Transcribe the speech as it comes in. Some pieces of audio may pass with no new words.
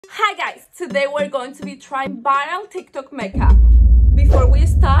Hi guys, today we're going to be trying viral TikTok makeup. Before we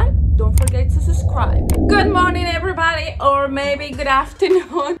start, don't forget to subscribe. Good morning everybody, or maybe good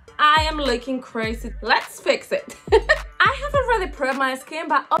afternoon. I am looking crazy. Let's fix it. I have already prepped my skin,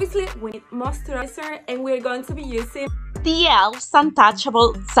 but obviously we need moisturizer and we're going to be using the e.l.f.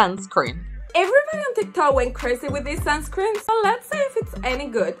 Untouchable Sunscreen. Everybody on TikTok went crazy with this sunscreen, so let's see if it's any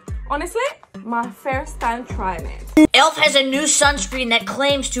good. Honestly, my first time trying it. e.l.f. has a new sunscreen that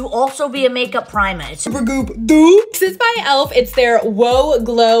claims to also be a makeup primer. It's Super Goop Doop. This is by e.l.f. It's their Whoa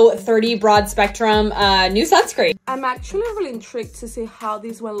Glow 30 Broad Spectrum new sunscreen. I'm actually really intrigued to see how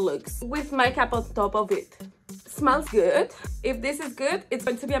this one looks with makeup on top of it. Smells good. If this is good, it's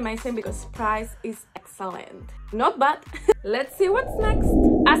going to be amazing because price is excellent. Not bad. Let's see what's next.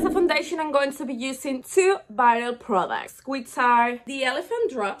 As a foundation, I'm going to be using two viral products, which are the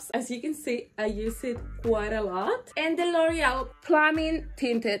Elephant Drops. As you can see, I use it quite a lot. And the L'Oreal Plumbing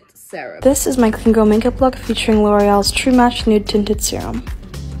Tinted Serum. This is my Clean Girl makeup look featuring L'Oreal's True Match Nude Tinted Serum.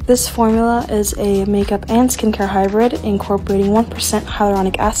 This formula is a makeup and skincare hybrid incorporating 1%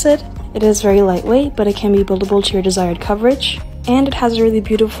 hyaluronic acid. It is very lightweight, but it can be buildable to your desired coverage. And it has a really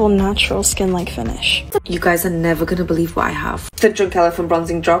beautiful, natural skin-like finish. You guys are never gonna believe what I have. The Drunk Elephant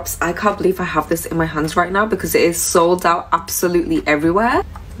Bronzing Drops. I can't believe I have this in my hands right now because it is sold out absolutely everywhere.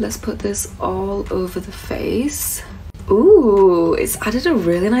 Let's put this all over the face. Ooh, it's added a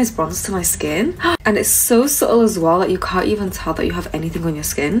really nice bronze to my skin. And it's so subtle as well that you can't even tell that you have anything on your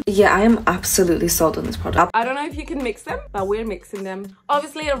skin. Yeah, I am absolutely sold on this product. I don't know if you can mix them, but we're mixing them.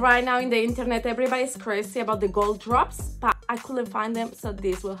 Obviously, right now in the internet, everybody's crazy about the gold drops, but I couldn't find them, so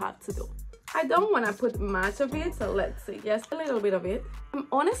this will have to do. I don't want to put much of it, so let's see, just a little bit of it. I'm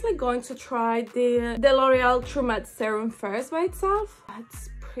honestly going to try the L'Oreal True Matte Serum first by itself. That's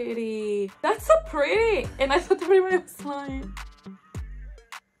pretty. That's so pretty, and I thought everybody was lying.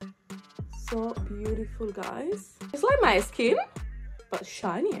 So beautiful, guys. It's like my skin, but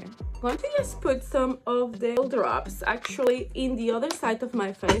shinier. I'm going to just put some of the drops actually in the other side of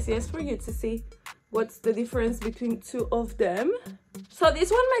my face, just for you to see what's the difference between two of them. So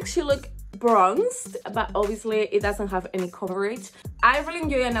this one makes you look bronzed, but obviously it doesn't have any coverage. I really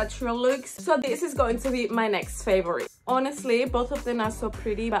enjoy a natural look, so this is going to be my next favorite. Honestly, both of them are so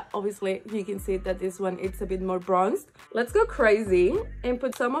pretty, but obviously you can see that this one it's a bit more bronzed. Let's go crazy and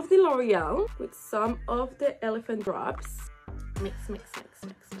put some of the L'Oreal with some of the Elephant Drops. Mix, mix, mix,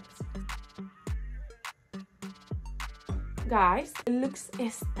 mix, mix. Guys, it looks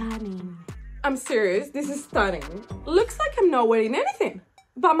stunning. I'm serious, this is stunning. Looks like I'm not wearing anything,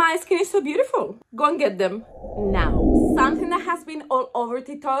 but my skin is so beautiful. Go and get them now. Something that has been all over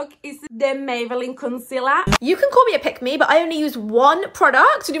TikTok is the Maybelline concealer. You can call me a pick-me, but I only use one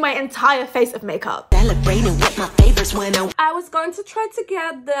product to do my entire face of makeup. Celebrating with my favorites when I was going to try to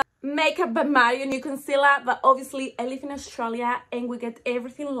get the Makeup by Mario new concealer, but obviously I live in Australia and we get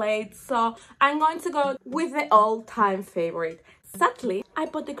everything late, so I'm going to go with the all-time favorite. Sadly, I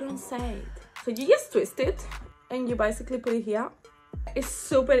bought the Bronzade. So you just twist it and you basically put it here. It's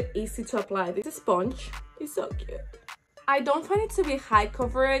super easy to apply. This sponge is so cute. I don't find it to be high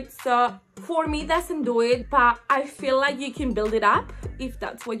coverage, so for me it doesn't do it, but I feel like you can build it up if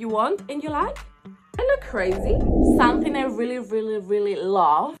that's what you want and you like. I look crazy. Something I really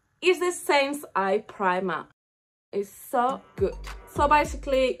love is the Saint's Eye Primer. It's so good. So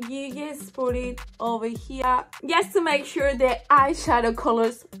basically you just put it over here just to make sure the eyeshadow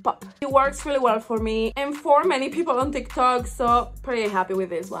colors pop. It works really well for me and for many people on TikTok, so pretty happy with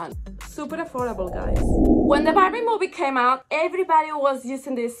this one. Super affordable, guys. When the Barbie movie came out, everybody was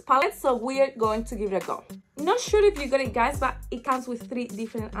using this palette, so we're going to give it a go. Not sure if you got it, guys, but it comes with 3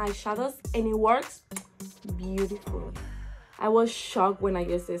 different eyeshadows and it works beautifully. I was shocked when I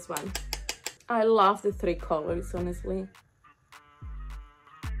used this one. I love the 3 colors, honestly.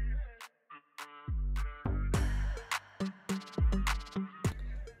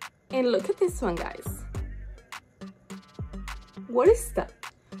 And look at this one, guys. What is that?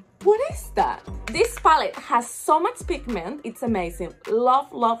 What is that? This palette has so much pigment. It's amazing.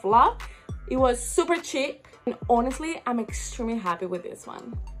 Love, love, love. It was super cheap. And honestly, I'm extremely happy with this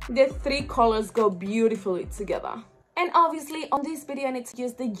one. The 3 colors go beautifully together. And obviously, on this video, I need to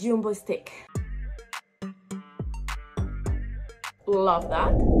use the Jumbo stick. Love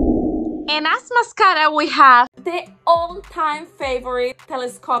that. And as mascara, we have the all-time favorite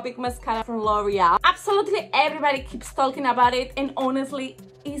telescopic mascara from L'Oreal. Absolutely everybody keeps talking about it, and honestly,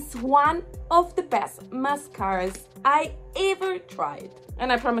 it's one of the best mascaras I ever tried.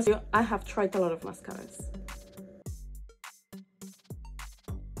 And I promise you, I have tried a lot of mascaras.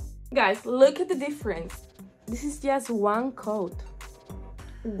 Guys, look at the difference. This is just one coat.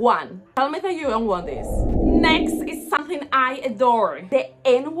 1. Tell me that you don't want this. Next is something I adore. The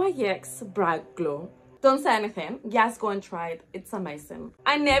NYX Bright Glue. Don't say anything, just go and try it. It's amazing.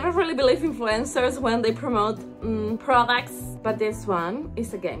 I never really believe influencers when they promote products, but this one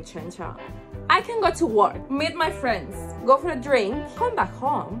is a game changer. I can go to work, meet my friends, go for a drink, come back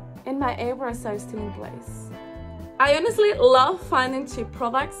home, and my eyebrows are still in place. I honestly love finding cheap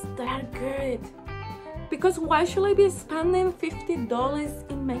products that are good. Because why should I be spending $50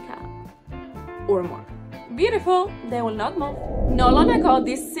 in makeup? Or more. Beautiful, they will not move. Not long ago,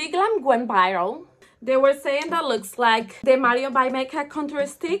 this Siglam went viral. They were saying that looks like the Mario by Makeup contour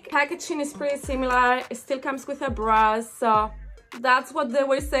stick. Packaging is pretty similar. It still comes with a brush. So that's what they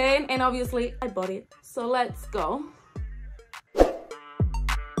were saying. And obviously I bought it. So let's go.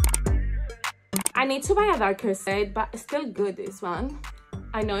 I need to buy a darker shade, but it's still good, this one.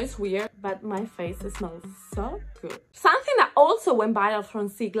 I know it's weird, but my face smells so good. Something that also went viral from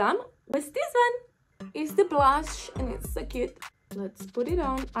Siglam was this one. It's the blush and it's so cute. Let's put it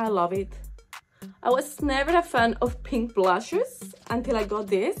on. I love it. I was never a fan of pink blushes until I got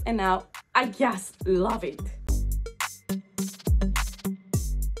this, and now I just love it.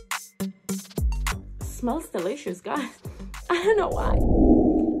 Smells delicious, guys. I don't know why.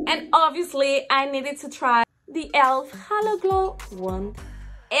 And obviously I needed to try the e.l.f. Halo Glow wand.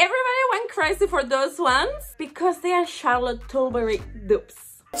 Everybody went crazy for those ones because they are Charlotte Tilbury dupes.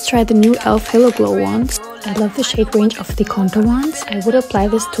 Let's try the new e.l.f. Halo Glow wands. I love the shade range of the contour ones. I would apply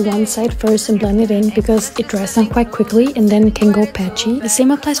this to one side first and blend it in because it dries down quite quickly and then it can go patchy. The same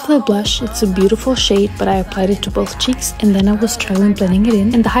applies for the blush. It's a beautiful shade, but I applied it to both cheeks and then I was struggling blending it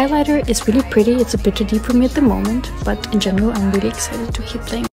in. And the highlighter is really pretty. It's a bit too deep for me at the moment, but in general I'm really excited to keep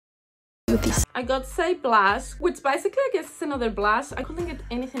playing with these. I got Say Blush, which basically I guess is another blush. I couldn't get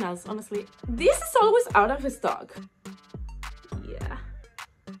anything else, honestly. This is always out of stock. Yeah.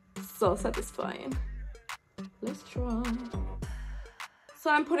 So satisfying. Let's try.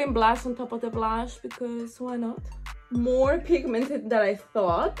 So I'm putting blush on top of the blush because why not? More pigmented than I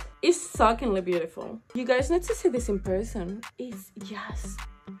thought. It's shockingly beautiful. You guys need to see this in person. It's just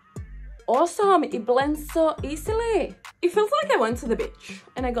awesome. It blends so easily. It feels like I went to the beach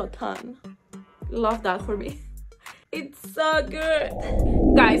and I got tan. Love that for me. It's so good.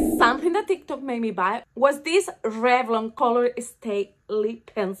 Guys, something that TikTok made me buy was this Revlon Color Stay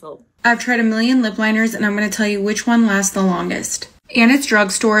Lip Pencil. I've tried a million lip liners and I'm going to tell you which one lasts the longest. And it's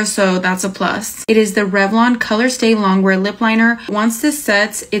drugstore, so that's a plus. It is the Revlon Color Stay Longwear Lip Liner. Once this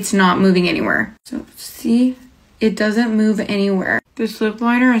sets, it's not moving anywhere. So see, it doesn't move anywhere. This lip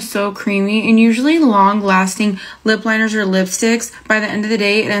liner is so creamy, and usually long-lasting lip liners or lipsticks, by the end of the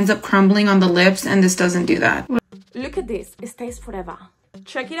day, it ends up crumbling on the lips, and this doesn't do that. Look at this. It stays forever.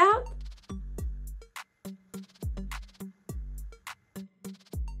 Check it out.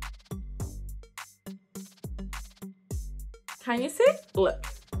 Can you see? Look,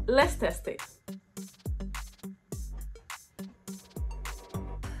 let's test it.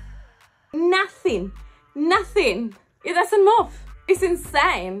 Nothing. It doesn't move. It's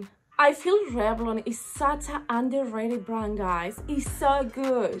insane. I feel Revlon is such an underrated brand, guys. It's so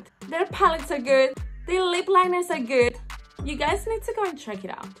good. Their palettes are good. Their lip liners are good. You guys need to go and check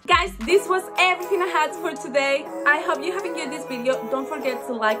it out. Guys, this was everything I had for today. I hope you have enjoyed this video. Don't forget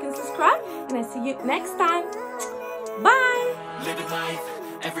to like and subscribe. And I'll see you next time. Bye. Living life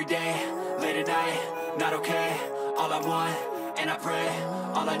every day, late at night, not okay. All I want, and I pray,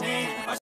 all I need are